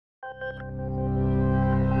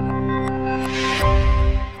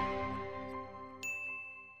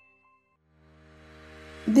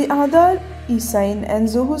The Aadhaar, eSign and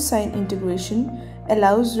Zoho Sign integration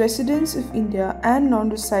allows residents of India and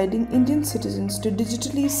non-residing Indian citizens to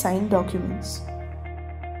digitally sign documents.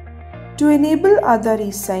 To enable Aadhaar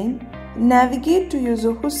eSign, navigate to your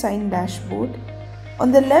Zoho Sign dashboard.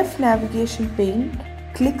 On the left navigation pane,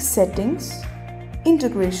 click Settings,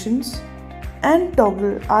 Integrations and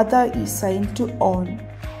toggle Aadhaar eSign to On.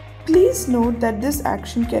 Please note that this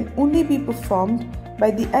action can only be performed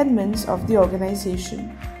by the admins of the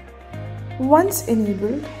organization. Once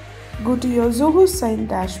enabled, go to your Zoho Sign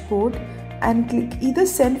dashboard and click either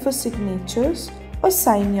Send for signatures or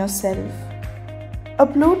Sign yourself.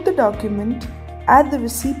 Upload the document, add the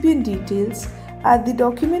recipient details, add the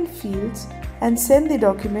document fields and send the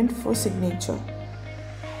document for signature.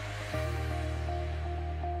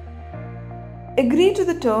 Agree to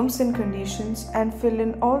the terms and conditions and fill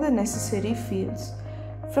in all the necessary fields.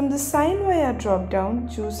 From the Sign via drop-down,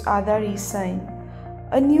 choose Aadhaar eSign.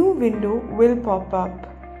 A new window will pop up.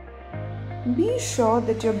 Be sure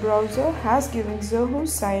that your browser has given Zoho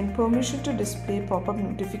Sign permission to display pop-up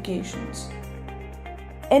notifications.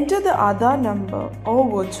 Enter the Aadhaar number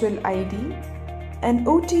or virtual ID. An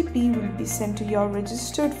OTP will be sent to your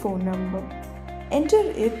registered phone number. Enter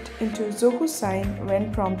it into Zoho Sign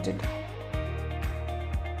when prompted.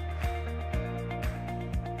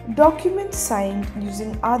 Documents signed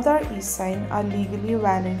using Aadhaar eSign are legally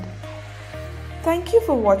valid. Thank you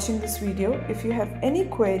for watching this video. If you have any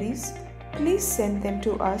queries, please send them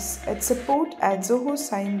to us at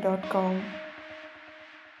support@zohosign.com.